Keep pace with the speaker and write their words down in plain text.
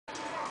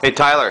Hey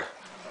Tyler,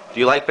 do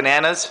you like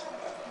bananas?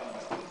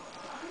 Do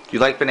you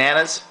like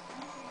bananas?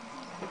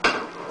 Do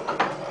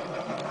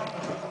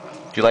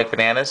you like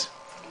bananas?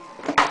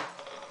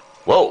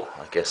 Whoa,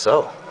 I guess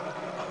so.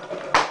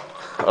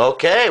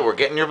 Okay, we're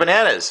getting your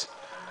bananas.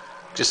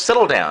 Just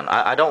settle down.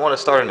 I don't want to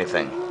start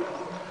anything.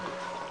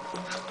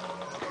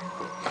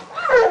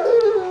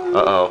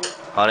 Uh-oh.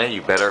 Honey,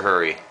 you better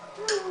hurry.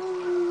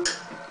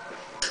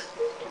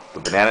 The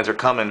bananas are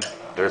coming.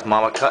 There's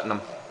Mama cutting them.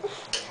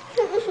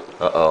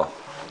 Uh-oh.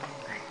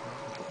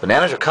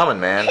 Bananas are coming,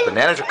 man.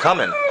 Bananas are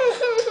coming.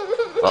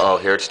 Uh-oh,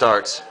 here it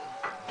starts.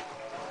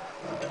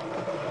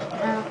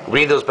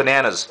 We need those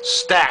bananas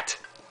stacked.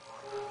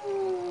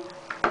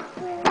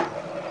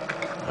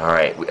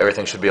 Alright,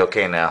 everything should be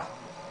okay now.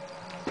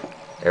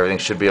 Everything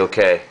should be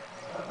okay.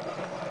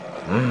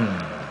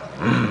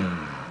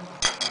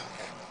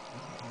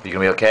 You gonna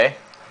be okay?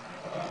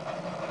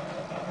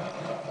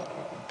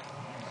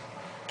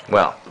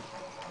 Well,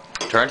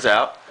 turns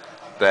out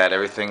that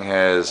everything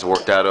has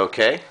worked out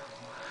okay.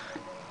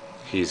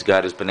 He's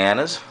got his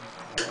bananas,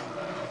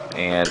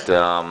 and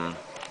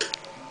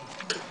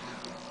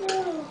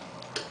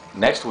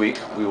next week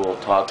we will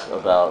talk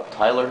about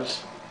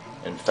Tyler's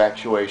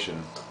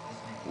infatuation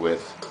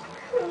with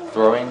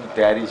throwing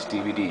Daddy's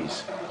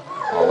DVDs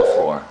on the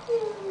floor.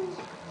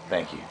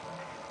 Thank you.